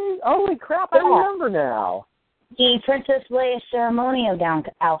 Holy shit. Holy crap, I remember now. The Princess Leia ceremonial gown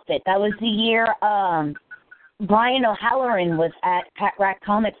outfit. That was the year Brian O'Halloran was at Pat Rat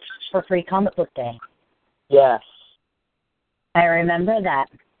Comics for Free Comic Book Day. Yes. I remember that.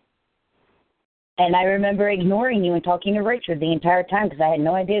 And I remember ignoring you and talking to Richard the entire time because I had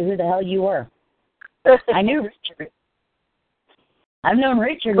no idea who the hell you were. I knew Richard. I've known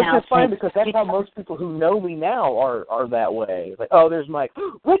Richard now. Which is fine because that's how most people who know me now are that way. Like, oh, there's Mike.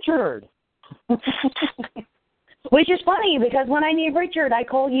 Richard! Which is funny because when I need Richard, I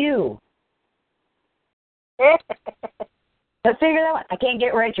call you. But figure that out. I can't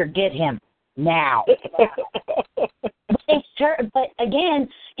get Richard. Get him now. But again,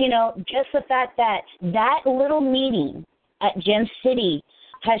 you know, just the fact that little meeting at Gem City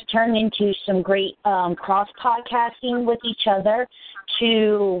has turned into some great cross-podcasting with each other.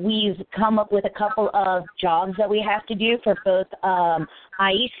 We've come up with a couple of jobs that we have to do for both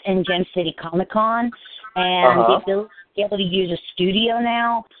ICE and Gem City Comic-Con. And the ability to be able to use a studio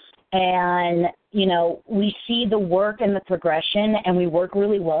now. And, you know, we see the work and the progression, and we work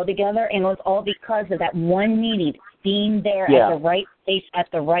really well together. And it was all because of that one meeting, being there at the right place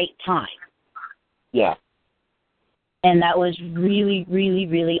at the right time. Yeah. And that was really, really,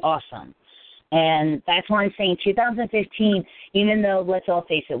 really awesome. And that's why I'm saying 2015, even though, let's all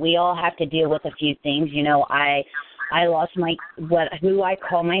face it, we all have to deal with a few things. You know, I lost who I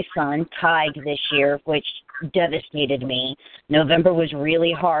call my son, Tig, this year, which devastated me. November was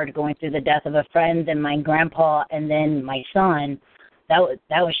really hard, going through the death of a friend and my grandpa and then my son. That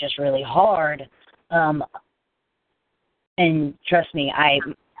was just really hard. And trust me,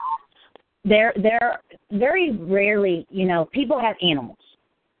 they're very rarely, you know, people have animals.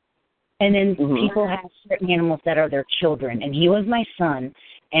 And then people have certain animals that are their children. And he was my son,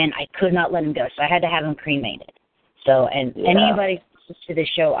 and I could not let him go, so I had to have him cremated. So, and anybody to the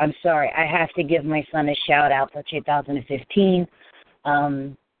show, I'm sorry, I have to give my son a shout out for 2015.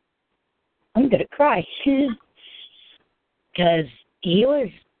 I'm gonna cry because he was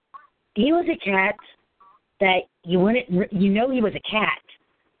a cat that you wouldn't, you know, he was a cat,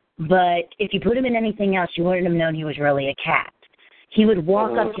 but if you put him in anything else, you wouldn't have known he was really a cat. He would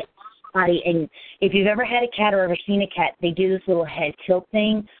walk up to everybody, and if you've ever had a cat or ever seen a cat, they do this little head tilt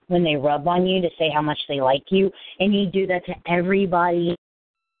thing when they rub on you to say how much they like you, and he'd do that to everybody.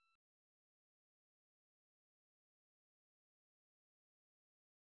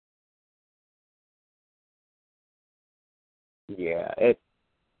 Yeah,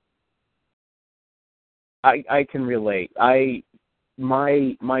 I can relate.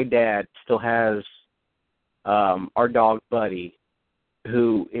 My dad still has our dog Buddy,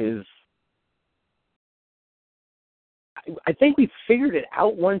 who is, I think we figured it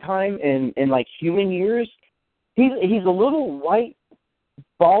out one time in like human years. He's a little white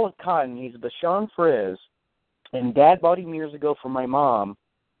ball of cotton. He's a Bashan Frizz, and Dad bought him years ago for my mom,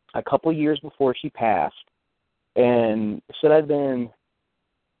 a couple years before she passed, and it should have been,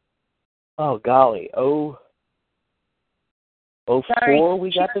 oh golly, 04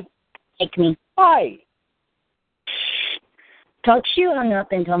 we got the. Take me. Hi. Talk Shoe hung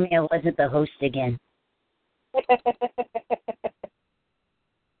up and told me I wasn't the host again.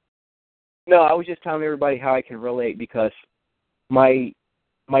 No, I was just telling everybody how I can relate because my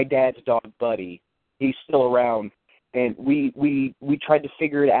dad's dog Buddy, he's still around, and we tried to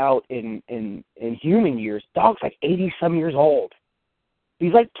figure it out in human years. Dog's like 80-some years old.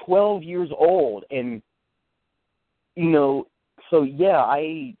 He's like 12 years old, and you know, so yeah,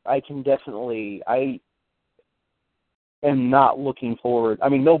 I can definitely, I am not looking forward. I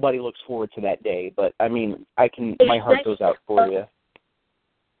mean, nobody looks forward to that day, but I mean, my heart goes out for you.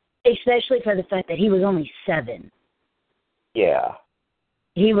 Especially for the fact that he was only 7. Yeah.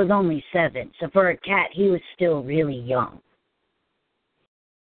 He was only 7. So for a cat, he was still really young.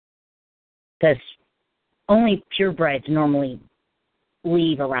 Because only purebreds normally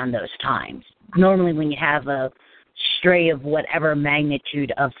leave around those times. Normally when you have a stray of whatever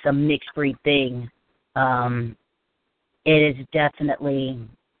magnitude of some mixed breed thing, it is definitely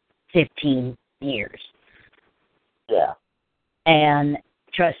 15 years. Yeah. And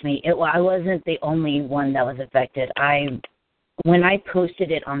trust me, I wasn't the only one that was affected. When I posted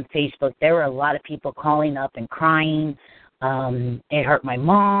it on Facebook, there were a lot of people calling up and crying. It hurt my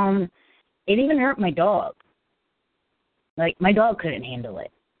mom. It even hurt my dog. Like, my dog couldn't handle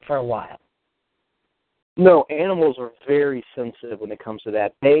it for a while. No, animals are very sensitive when it comes to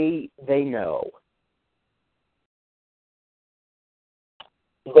that. They know.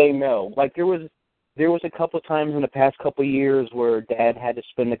 They know. Like, there was a couple of times in the past couple of years where Dad had to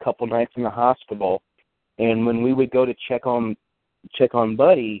spend a couple nights in the hospital, and when we would go to check on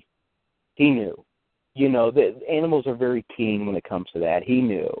Buddy, he knew. You know, the animals are very keen when it comes to that. He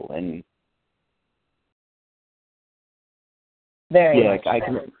knew, and very yeah, much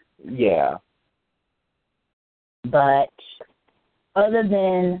yeah. But other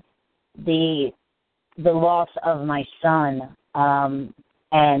than the the loss of my son,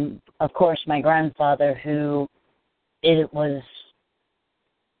 and of course my grandfather, who it was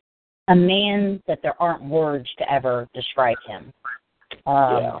a man that there aren't words to ever describe him.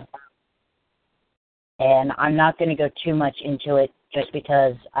 And I'm not going to go too much into it just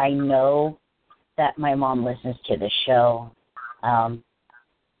because I know that my mom listens to the show.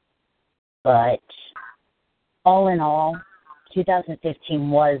 But all in all, 2015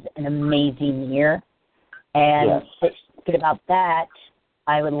 was an amazing year. And thinking about that,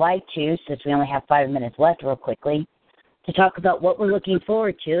 I would like to, since we only have 5 minutes left real quickly, to talk about what we're looking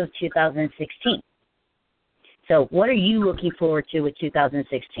forward to of 2016. So what are you looking forward to with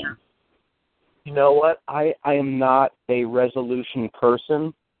 2016? You know what? I am not a resolution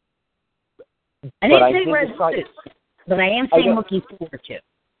person. I didn't say resolution, but I am saying looking forward to.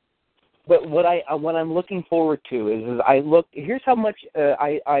 But what I'm looking forward to is here's how much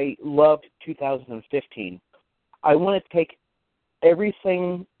I loved 2015. I want to take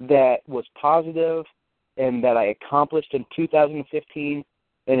everything that was positive and that I accomplished in 2015,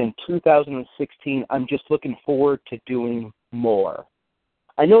 and in 2016, I'm just looking forward to doing more.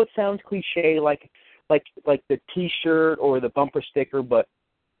 I know it sounds cliche, like the T-shirt or the bumper sticker, but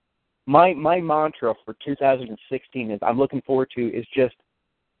my mantra for 2016 is I'm looking forward to is just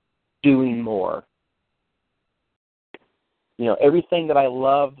doing more. You know, everything that I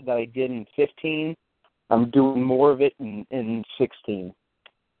loved that I did in 15, I'm doing more of it in 16.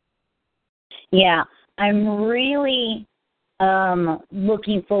 Yeah, I'm really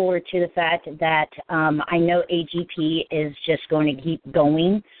looking forward to the fact that I know AGP is just going to keep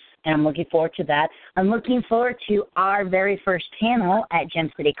going, and I'm looking forward to that. I'm looking forward to our very first panel at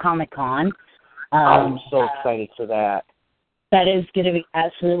Gem City Comic Con. I'm so excited for that. That is going to be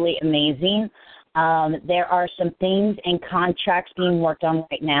absolutely amazing. There are some things and contracts being worked on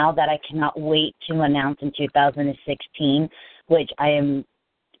right now that I cannot wait to announce in 2016, which I am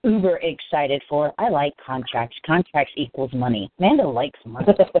uber excited for. I like contracts. Contracts equals money. Amanda likes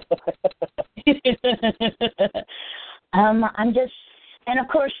money. And of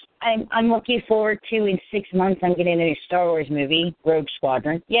course, I'm looking forward to in 6 months I'm getting a new Star Wars movie, Rogue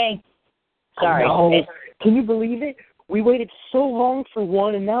Squadron. Yay. Sorry. No. Can you believe it? We waited so long for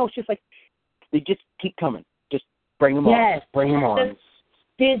one, and now it's just like they just keep coming. Just bring them on. Bring them on.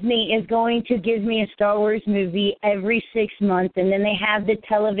 Disney is going to give me a Star Wars movie every 6 months, and then they have the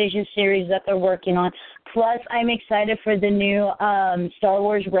television series that they're working on. Plus, I'm excited for the new Star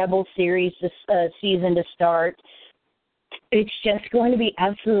Wars Rebels series season to start. It's just going to be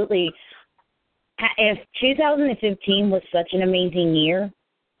absolutely... If 2015 was such an amazing year,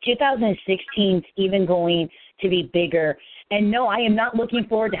 2016 is even going to be bigger. And no, I am not looking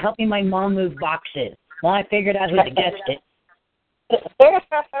forward to helping my mom move boxes. Well, I figured out who to guess it.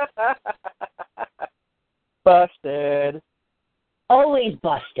 Busted. Always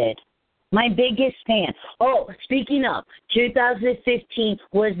busted. My biggest fan. Oh, speaking of, 2015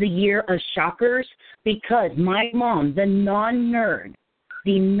 was the year of shockers because my mom, the non-nerd,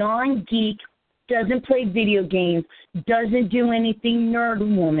 the non-geek, doesn't play video games, doesn't do anything nerd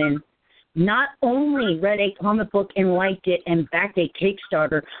woman, not only read a comic book and liked it and backed a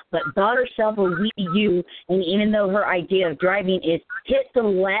Kickstarter, but bought herself a Wii U, and even though her idea of driving is hit the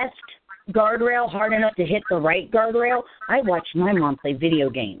left guardrail hard enough to hit the right guardrail, I watched my mom play video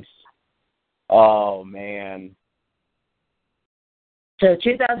games. Oh, man. So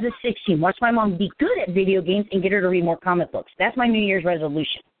 2016, watch my mom be good at video games and get her to read more comic books. That's my New Year's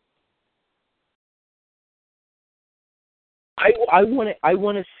resolution. I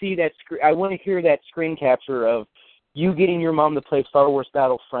want to see that. I want to hear that screen capture of you getting your mom to play Star Wars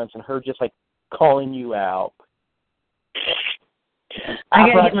Battlefronts and her just like calling you out.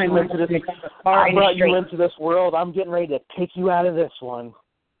 I brought you into this world. I'm getting ready to take you out of this one.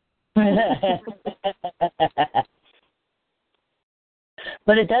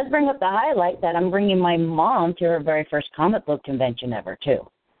 But it does bring up the highlight that I'm bringing my mom to her very first comic book convention ever too.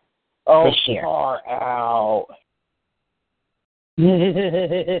 Oh, this year. Far out.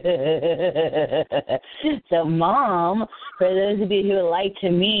 So, Mom, for those of you who would like to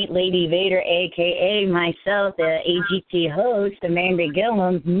meet Lady Vader, a.k.a. myself, the AGP host, Amanda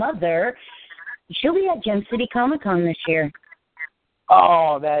Gillum's mother, she'll be at Gem City Comic Con this year.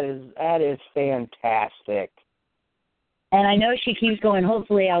 Oh, that is fantastic. And I know she keeps going,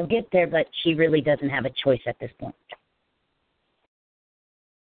 hopefully I'll get there, but she really doesn't have a choice at this point.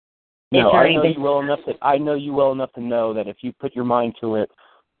 No, I know you well enough to know that if you put your mind to it,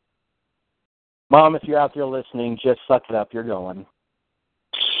 Mom, if you're out there listening, just suck it up. You're going.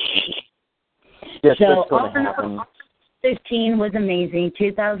 Yes, so it's going to happen. 2015 was amazing.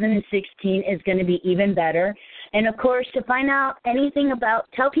 2016 is going to be even better. And, of course, to find out anything about,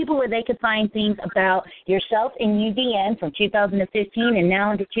 tell people where they could find things about yourself in UDN from 2015 and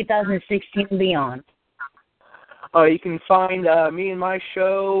now into 2016 and beyond. You can find me and my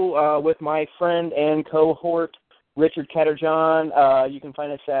show with my friend and cohort, Richard Catterjohn. You can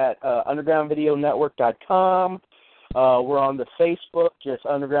find us at undergroundvideonetwork.com. We're on the Facebook, just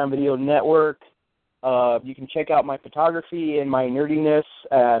Underground Video Network. You can check out my photography and my nerdiness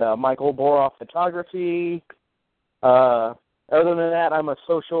at Michael Boruff Photography. Other than that, I'm a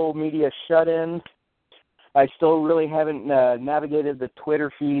social media shut-in. I still really haven't navigated the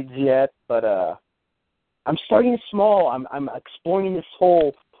Twitter feeds yet, but I'm starting small. I'm exploring this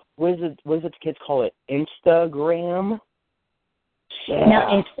whole, what is it the kids call it, Instagram? Yeah.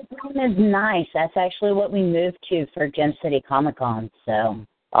 Now, Instagram is nice. That's actually what we moved to for Gem City Comic-Con. So,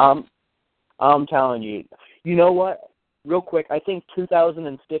 I'm telling you. You know what? Real quick, I think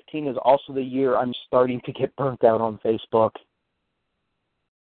 2015 is also the year I'm starting to get burnt out on Facebook.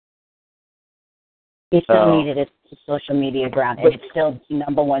 You still need it. It's a social media ground. And it's still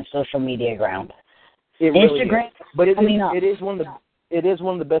number one social media ground. It really Instagram, is. But it is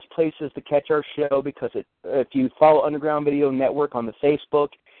one of the best places to catch our show because if you follow Underground Video Network on the Facebook,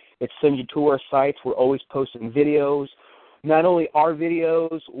 it sends you to our sites. We're always posting videos. Not only our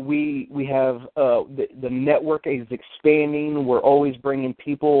videos, we have the network is expanding. We're always bringing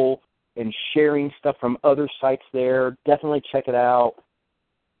people and sharing stuff from other sites there. Definitely check it out.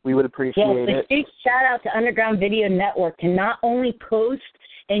 We would appreciate it. Big shout out to Underground Video Network to not only post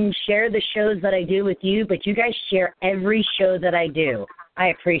and share the shows that I do with you, but you guys share every show that I do. I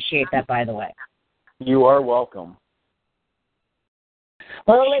appreciate that, by the way. You are welcome.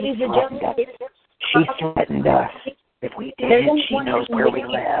 Well, ladies and gentlemen, she threatened us. If we didn't, she knows where we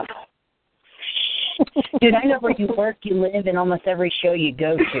live. Dude, I know where you work, you live, in almost every show you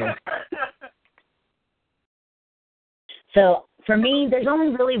go to. So, for me, there's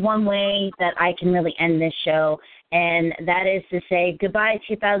only really one way that I can really end this show, and that is to say goodbye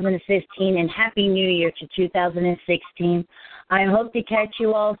 2015 and Happy New Year to 2016. I hope to catch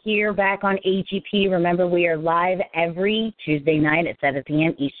you all here back on AGP. Remember, we are live every Tuesday night at 7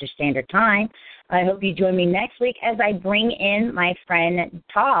 p.m. Eastern Standard Time. I hope you join me next week as I bring in my friend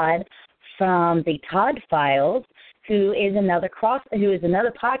Todd from the Todd Files, who is another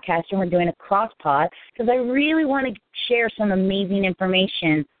podcaster. We're doing a cross pod because I really want to share some amazing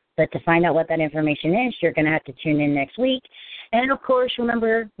information. But to find out what that information is, you're going to have to tune in next week. And, of course,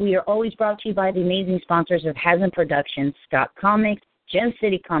 remember, we are always brought to you by the amazing sponsors of Haslam Productions, Scott Comics, Gem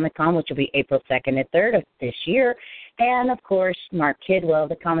City Comic-Con, which will be April 2nd and 3rd of this year, and, of course, Mark Kidwell,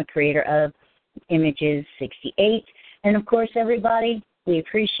 the comic creator of Images 68. And, of course, everybody, we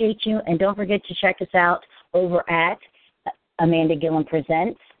appreciate you. And don't forget to check us out over at Amanda Gillum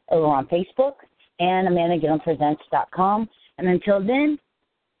Presents over on Facebook and AmandaGillumPresents.com. And until then,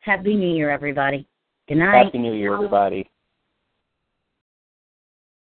 Happy New Year, everybody. Good night. Happy New Year, everybody.